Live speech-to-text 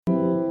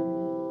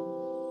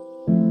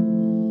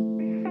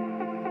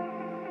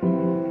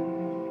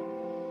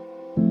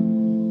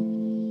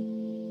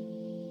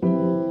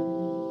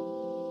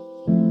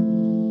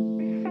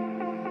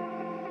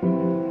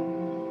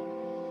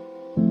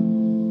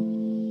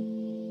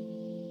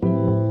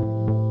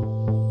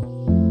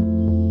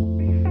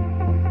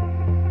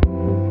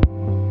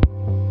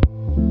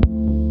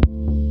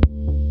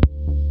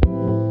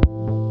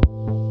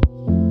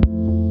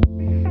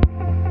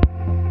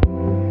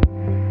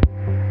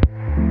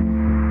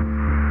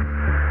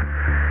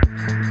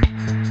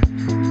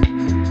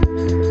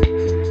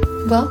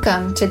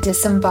Welcome to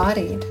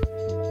Disembodied.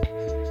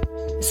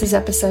 This is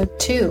episode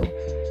 2.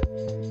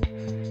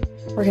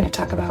 We're going to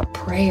talk about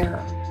prayer.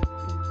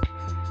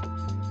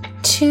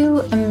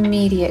 2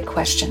 immediate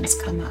questions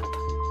come up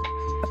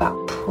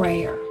about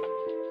prayer.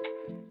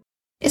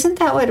 Isn't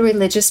that what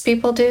religious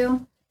people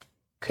do?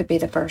 Could be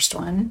the first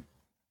one.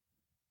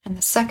 And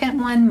the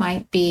second one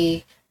might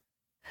be,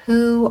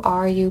 who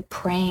are you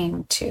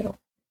praying to?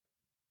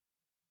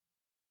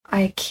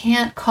 I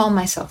can't call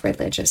myself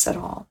religious at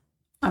all.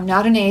 I'm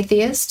not an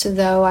atheist,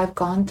 though I've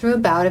gone through a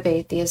bout of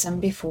atheism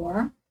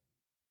before.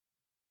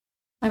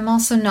 I'm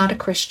also not a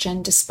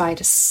Christian, despite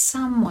a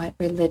somewhat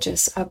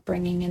religious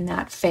upbringing in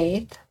that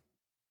faith.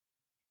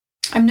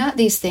 I'm not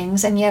these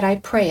things, and yet I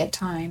pray at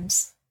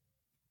times.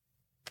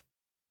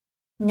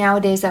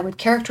 Nowadays, I would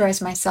characterize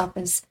myself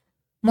as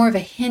more of a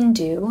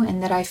Hindu,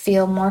 in that I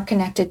feel more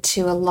connected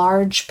to a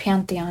large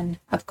pantheon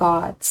of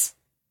gods,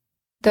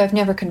 though I've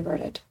never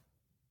converted.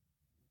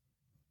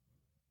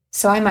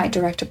 So I might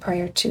direct a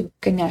prayer to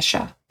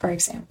Ganesha, for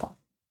example.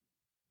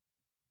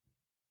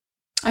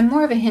 I'm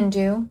more of a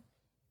Hindu,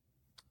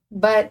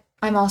 but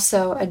I'm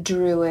also a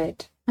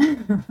Druid.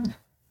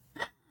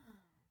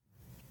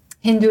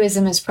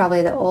 Hinduism is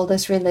probably the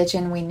oldest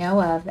religion we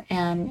know of,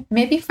 and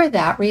maybe for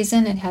that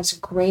reason it has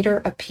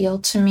greater appeal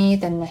to me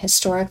than the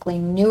historically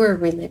newer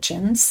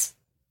religions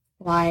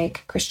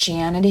like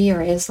Christianity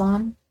or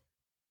Islam.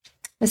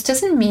 This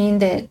doesn't mean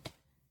that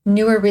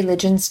newer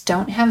religions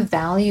don't have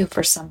value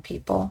for some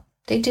people.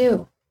 They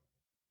do.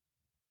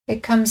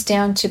 It comes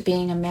down to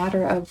being a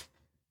matter of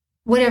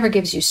whatever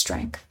gives you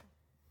strength.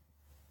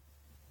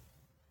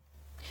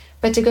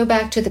 But to go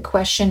back to the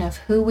question of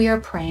who we are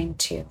praying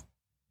to,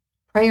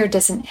 prayer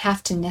doesn't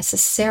have to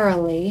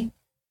necessarily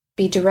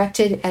be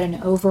directed at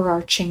an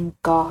overarching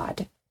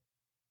God,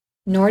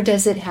 nor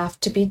does it have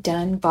to be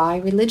done by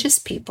religious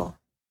people.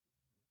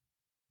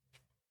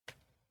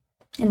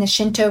 In the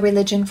Shinto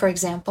religion, for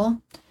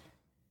example,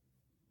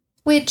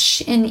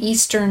 which in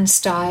Eastern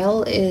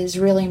style is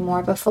really more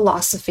of a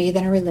philosophy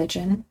than a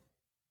religion,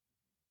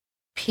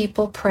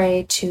 people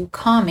pray to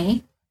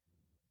kami,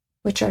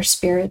 which are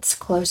spirits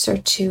closer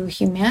to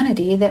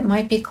humanity that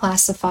might be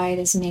classified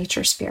as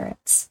nature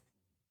spirits.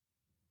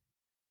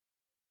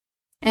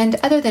 And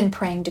other than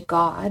praying to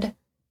God,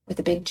 with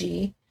a big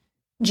G,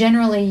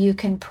 generally you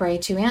can pray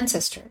to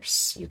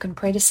ancestors, you can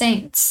pray to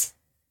saints.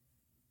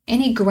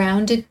 Any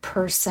grounded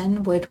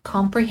person would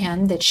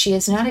comprehend that she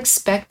is not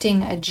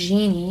expecting a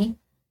genie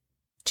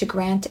to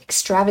grant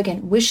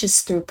extravagant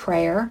wishes through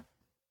prayer,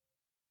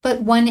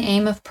 but one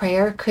aim of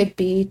prayer could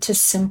be to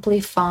simply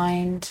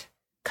find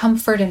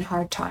comfort in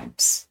hard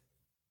times.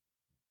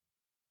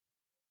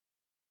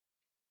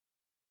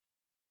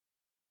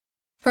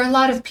 For a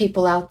lot of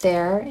people out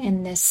there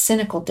in this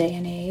cynical day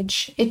and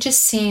age, it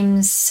just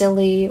seems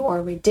silly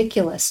or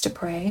ridiculous to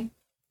pray.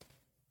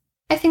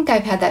 I think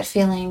I've had that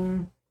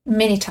feeling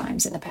many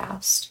times in the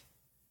past.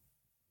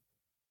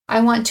 I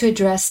want to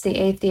address the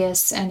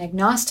atheists and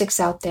agnostics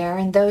out there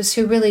and those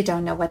who really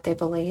don't know what they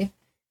believe.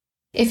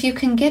 If you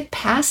can get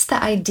past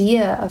the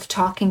idea of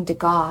talking to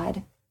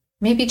God,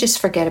 maybe just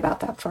forget about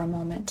that for a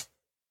moment.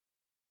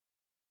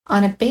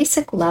 On a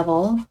basic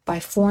level, by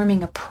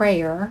forming a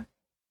prayer,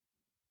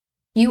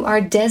 you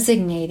are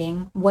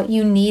designating what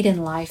you need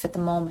in life at the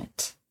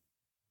moment.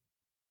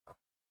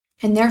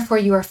 And therefore,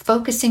 you are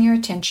focusing your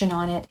attention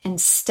on it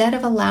instead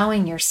of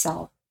allowing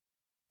yourself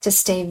to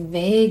stay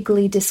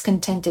vaguely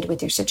discontented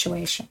with your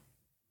situation.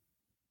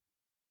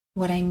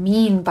 What I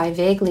mean by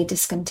vaguely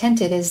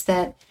discontented is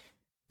that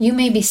you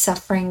may be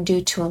suffering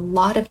due to a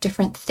lot of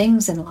different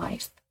things in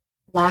life: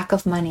 lack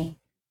of money,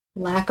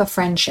 lack of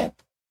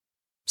friendship,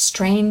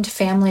 strained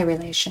family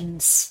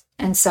relations,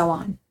 and so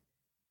on.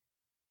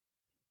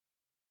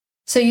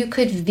 So you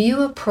could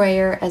view a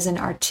prayer as an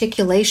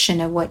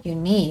articulation of what you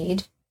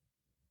need,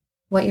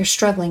 what you're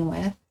struggling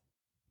with.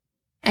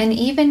 And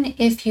even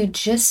if you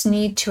just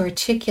need to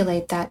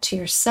articulate that to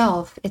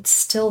yourself, it's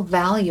still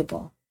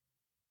valuable.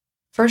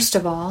 First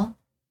of all,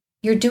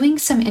 you're doing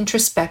some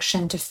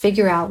introspection to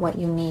figure out what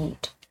you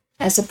need,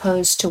 as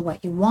opposed to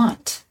what you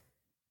want.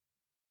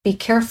 Be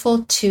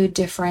careful to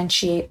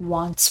differentiate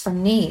wants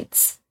from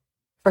needs.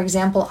 For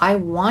example, I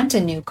want a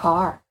new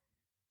car.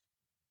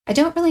 I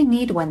don't really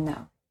need one,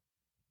 though.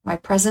 My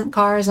present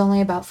car is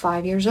only about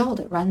 5 years old.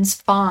 It runs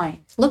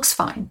fine, looks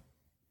fine.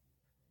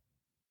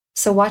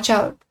 So watch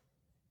out.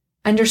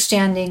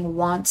 Understanding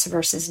wants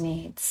versus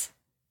needs.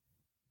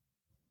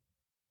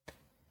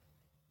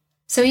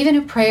 So even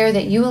a prayer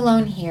that you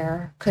alone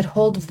hear could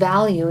hold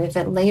value if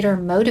it later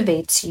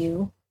motivates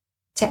you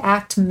to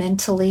act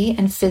mentally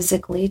and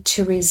physically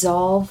to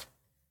resolve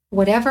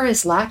whatever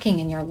is lacking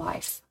in your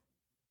life.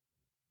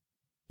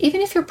 Even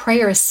if your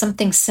prayer is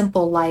something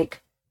simple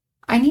like,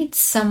 I need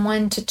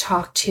someone to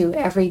talk to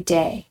every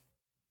day,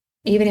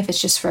 even if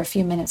it's just for a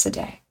few minutes a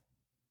day.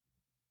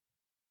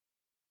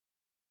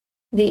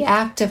 The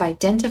act of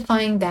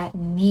identifying that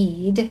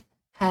need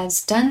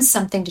has done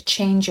something to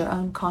change your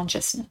own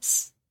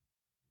consciousness.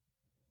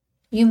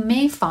 You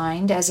may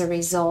find, as a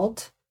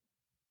result,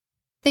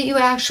 that you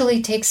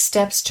actually take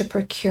steps to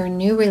procure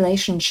new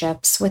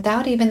relationships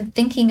without even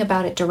thinking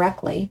about it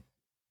directly,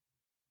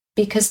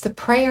 because the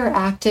prayer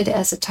acted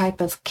as a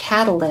type of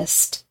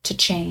catalyst to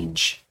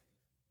change.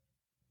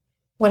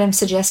 What I'm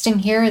suggesting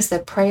here is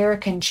that prayer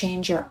can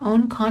change your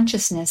own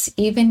consciousness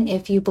even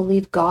if you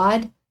believe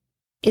God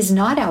is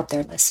not out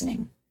there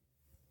listening.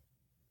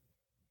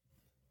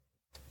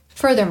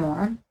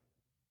 Furthermore,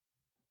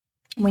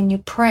 when you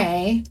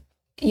pray,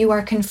 you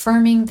are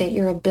confirming that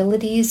your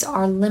abilities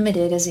are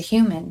limited as a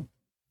human.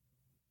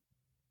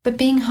 But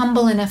being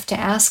humble enough to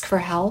ask for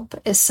help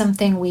is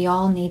something we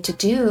all need to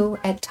do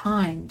at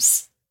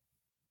times.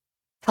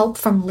 Help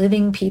from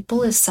living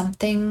people is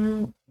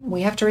something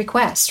we have to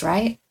request,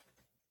 right?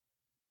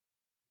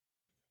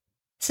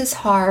 This is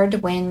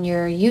hard when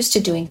you're used to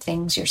doing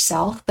things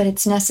yourself, but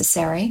it's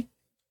necessary.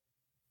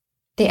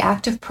 The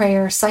act of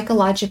prayer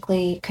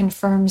psychologically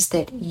confirms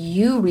that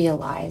you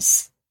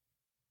realize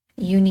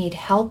you need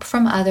help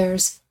from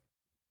others,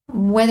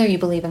 whether you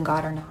believe in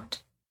God or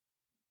not.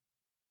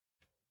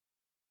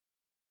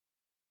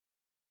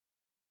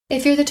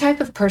 If you're the type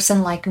of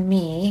person like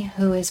me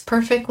who is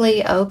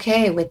perfectly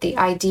okay with the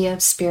idea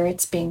of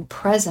spirits being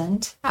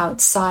present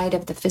outside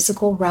of the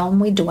physical realm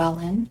we dwell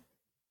in,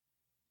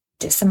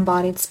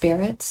 disembodied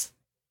spirits,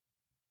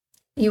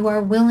 you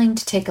are willing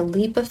to take a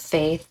leap of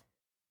faith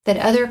that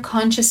other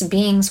conscious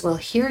beings will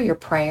hear your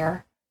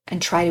prayer and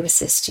try to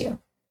assist you.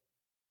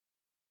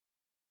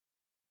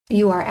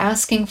 You are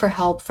asking for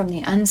help from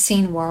the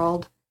unseen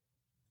world,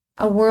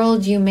 a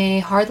world you may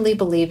hardly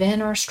believe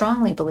in or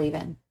strongly believe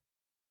in,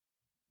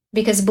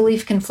 because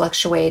belief can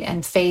fluctuate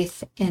and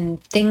faith in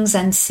things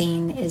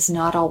unseen is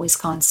not always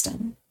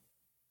constant.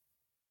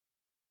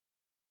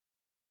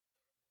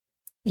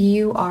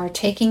 You are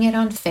taking it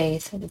on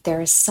faith that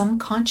there is some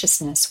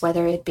consciousness,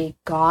 whether it be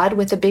God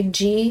with a big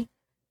G,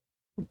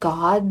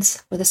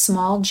 gods with a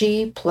small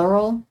g,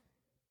 plural,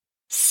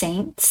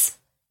 saints,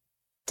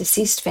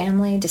 deceased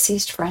family,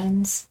 deceased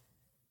friends.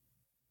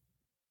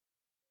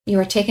 You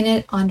are taking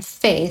it on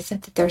faith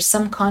that there's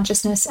some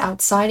consciousness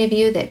outside of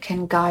you that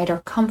can guide or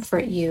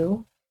comfort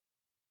you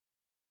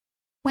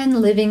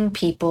when living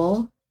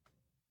people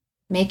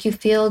make you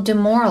feel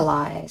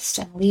demoralized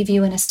and leave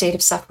you in a state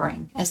of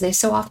suffering, as they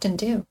so often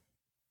do.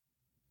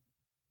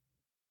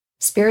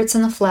 Spirits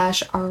in the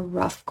flesh are a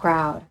rough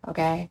crowd,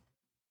 okay?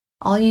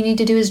 All you need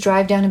to do is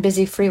drive down a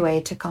busy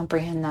freeway to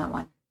comprehend that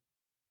one.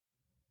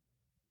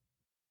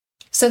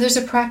 So there's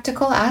a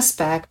practical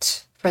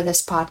aspect for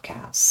this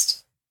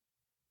podcast.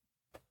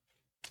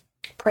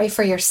 Pray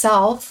for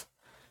yourself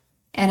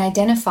and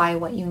identify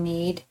what you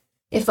need,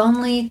 if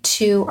only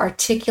to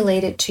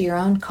articulate it to your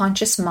own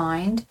conscious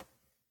mind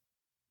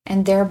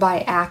and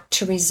thereby act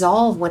to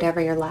resolve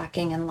whatever you're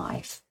lacking in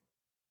life.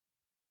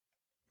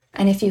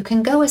 And if you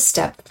can go a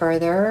step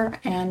further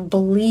and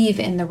believe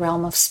in the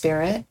realm of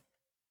spirit,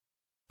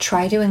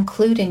 try to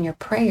include in your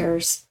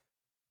prayers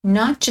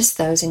not just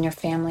those in your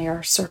family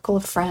or circle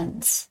of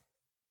friends.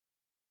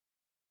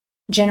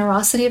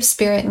 Generosity of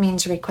spirit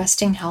means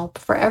requesting help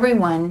for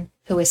everyone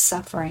who is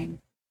suffering,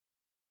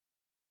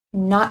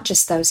 not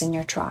just those in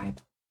your tribe.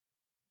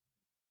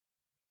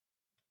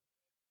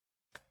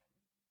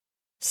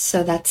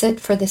 So that's it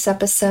for this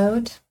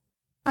episode.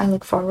 I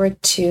look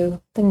forward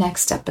to the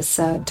next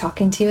episode,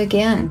 talking to you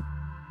again.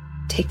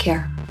 Take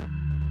care.